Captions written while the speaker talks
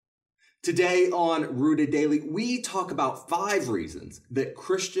Today on Rooted Daily, we talk about 5 reasons that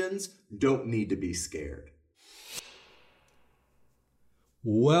Christians don't need to be scared.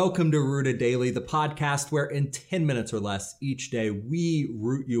 Welcome to Rooted Daily, the podcast where in 10 minutes or less each day, we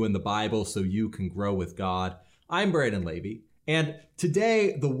root you in the Bible so you can grow with God. I'm Brandon Levy, and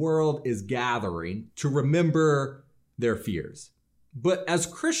today the world is gathering to remember their fears. But as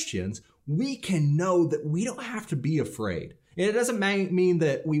Christians, we can know that we don't have to be afraid. And it doesn't mean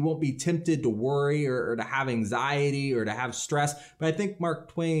that we won't be tempted to worry or to have anxiety or to have stress. But I think Mark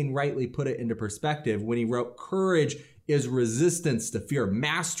Twain rightly put it into perspective when he wrote, "Courage is resistance to fear,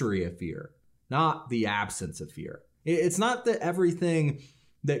 mastery of fear, not the absence of fear." It's not that everything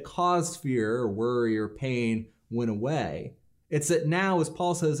that caused fear or worry or pain went away. It's that now, as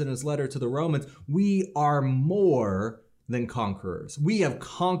Paul says in his letter to the Romans, we are more than conquerors. We have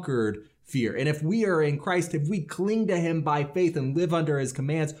conquered fear. And if we are in Christ, if we cling to him by faith and live under his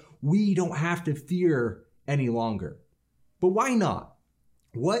commands, we don't have to fear any longer. But why not?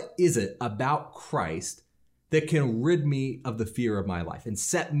 What is it about Christ that can rid me of the fear of my life and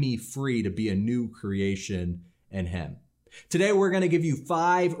set me free to be a new creation in him? Today, we're going to give you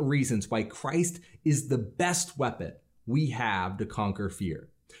 5 reasons why Christ is the best weapon we have to conquer fear.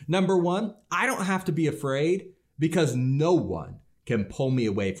 Number 1, I don't have to be afraid because no one can pull me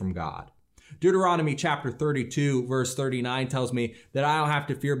away from God. Deuteronomy chapter 32, verse 39 tells me that I don't have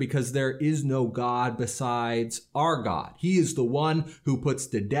to fear because there is no God besides our God. He is the one who puts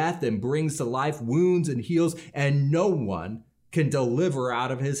to death and brings to life, wounds and heals, and no one can deliver out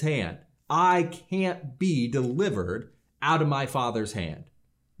of his hand. I can't be delivered out of my Father's hand.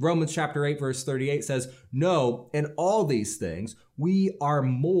 Romans chapter 8, verse 38 says, "No, in all these things, we are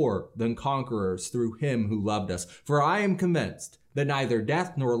more than conquerors through him who loved us. For I am convinced that neither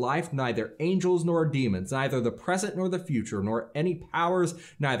death nor life, neither angels nor demons, neither the present nor the future, nor any powers,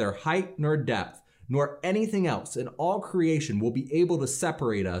 neither height nor depth, nor anything else in all creation will be able to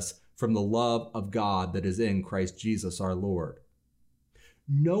separate us from the love of God that is in Christ Jesus our Lord."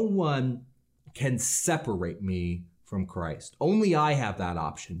 No one can separate me from Christ. Only I have that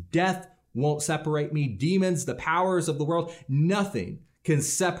option. Death won't separate me. Demons, the powers of the world, nothing can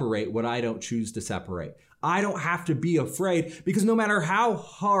separate what I don't choose to separate. I don't have to be afraid because no matter how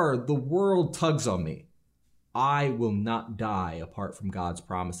hard the world tugs on me, I will not die apart from God's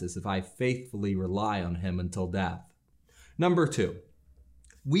promises if I faithfully rely on him until death. Number 2,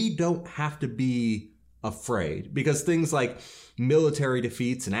 we don't have to be afraid because things like military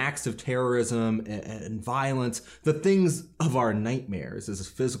defeats and acts of terrorism and violence, the things of our nightmares as a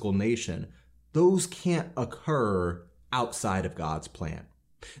physical nation, those can't occur outside of God's plan.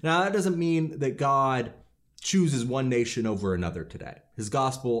 Now, that doesn't mean that God chooses one nation over another today. His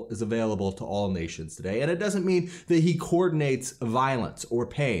gospel is available to all nations today. And it doesn't mean that he coordinates violence or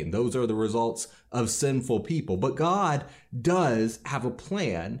pain. Those are the results of sinful people. But God does have a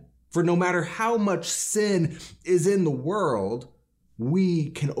plan for no matter how much sin is in the world,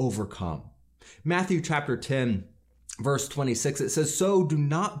 we can overcome. Matthew chapter 10, verse 26, it says, "So do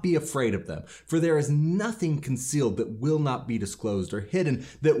not be afraid of them, for there is nothing concealed that will not be disclosed or hidden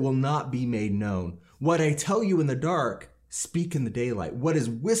that will not be made known. What I tell you in the dark, speak in the daylight. What is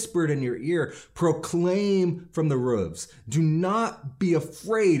whispered in your ear, proclaim from the roofs. Do not be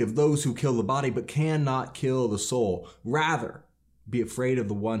afraid of those who kill the body, but cannot kill the soul. Rather, be afraid of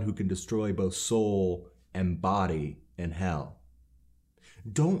the one who can destroy both soul and body in hell."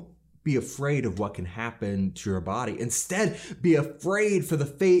 Don't be afraid of what can happen to your body. Instead, be afraid for the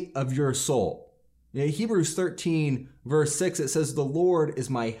fate of your soul. In Hebrews 13, verse 6, it says, "The Lord is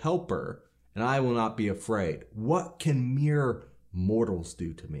my helper, and I will not be afraid. What can mere mortals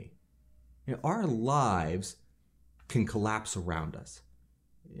do to me?" Our lives can collapse around us.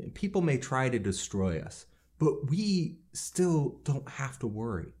 People may try to destroy us, but we still don't have to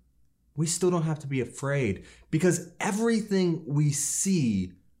worry. We still don't have to be afraid because everything we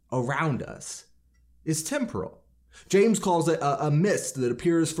see around us is temporal. James calls it a mist that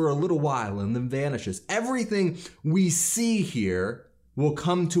appears for a little while and then vanishes. Everything we see here will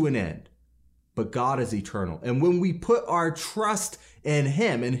come to an end, but God is eternal. And when we put our trust in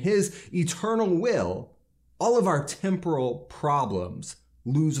him and his eternal will, all of our temporal problems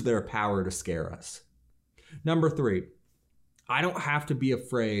lose their power to scare us. Number 3, I don't have to be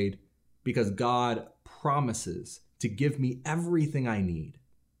afraid because God promises to give me everything I need.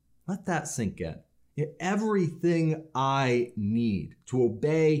 Let that sink in. Everything I need to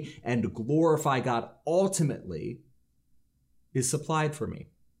obey and to glorify God ultimately is supplied for me.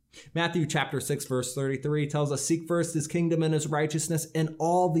 Matthew chapter 6, verse 33 tells us, "Seek first his kingdom and his righteousness, and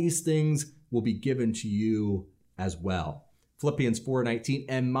all these things will be given to you as well." Philippians 4:19,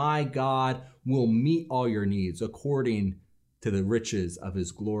 and my God will meet all your needs according to the riches of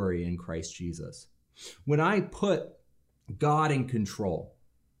his glory in Christ Jesus. When I put God in control,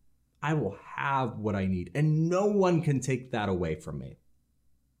 I will have what I need, and no one can take that away from me.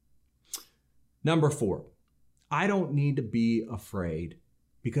 Number 4, I don't need to be afraid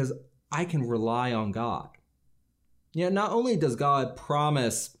because I can rely on God. Not only does God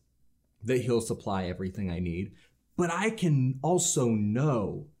promise that he'll supply everything I need, but I can also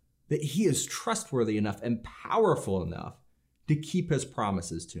know that he is trustworthy enough and powerful enough to keep his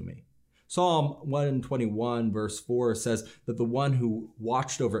promises to me. Psalm 121 verse 4 says that the one who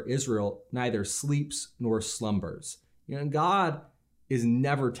watched over Israel neither sleeps nor slumbers. God is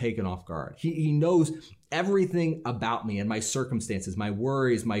never taken off guard. He knows everything about me and my circumstances, my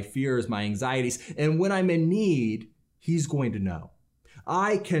worries, my fears, my anxieties. And when I'm in need, he's going to know.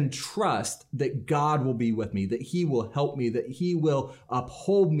 I can trust that God will be with me, that he will help me, that he will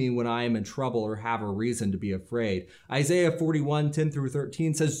uphold me when I am in trouble or have a reason to be afraid. Isaiah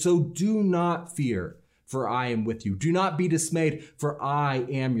 41:10-13 says, "So do not fear, for I am with you. Do not be dismayed, for I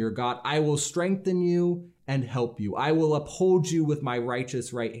am your God. I will strengthen you and help you. I will uphold you with my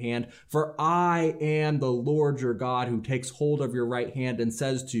righteous right hand, for I am the Lord your God who takes hold of your right hand and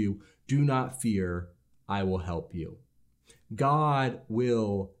says to you, do not fear, I will help you." God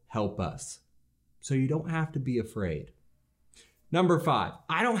will help us, so you don't have to be afraid. Number 5,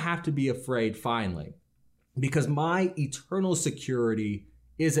 I don't have to be afraid, finally, because my eternal security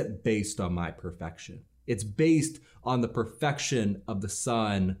isn't based on my perfection. It's based on the perfection of the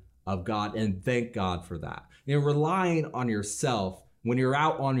Son of God, and thank God for that. Relying on yourself when you're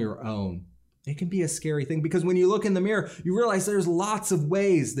out on your own, it can be a scary thing, because when you look in the mirror, you realize there's lots of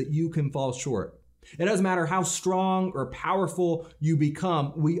ways that you can fall short. It doesn't matter how strong or powerful you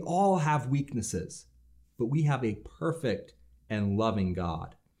become, we all have weaknesses, but we have a perfect and loving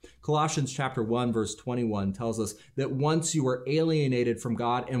God. Colossians chapter 1 verse 21 tells us that once you were alienated from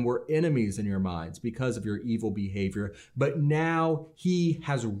God and were enemies in your minds because of your evil behavior, but now he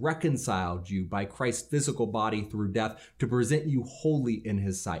has reconciled you by Christ's physical body through death to present you holy in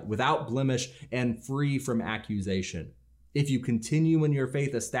his sight, without blemish and free from accusation. If you continue in your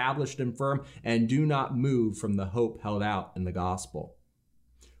faith established and firm and do not move from the hope held out in the gospel.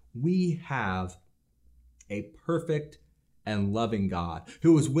 We have a perfect and loving God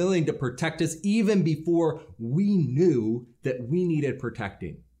who is willing to protect us even before we knew that we needed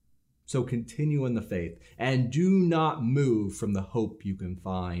protecting. So continue in the faith and do not move from the hope you can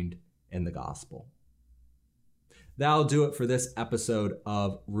find in the gospel. That'll do it for this episode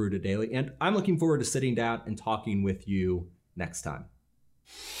of Rooted Daily, and I'm looking forward to sitting down and talking with you next time.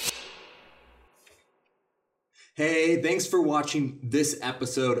 Hey, thanks for watching this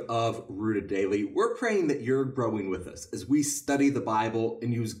episode of Rooted Daily. We're praying that you're growing with us as we study the Bible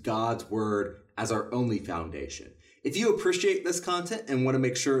and use God's Word as our only foundation. If you appreciate this content and want to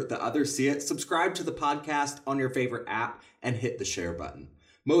make sure that others see it, subscribe to the podcast on your favorite app and hit the share button.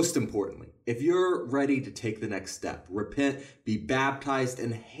 Most importantly, if you're ready to take the next step, repent, be baptized,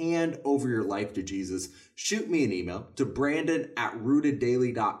 and hand over your life to Jesus, shoot me an email to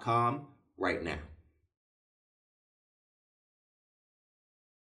brandon@rooteddaily.com right now.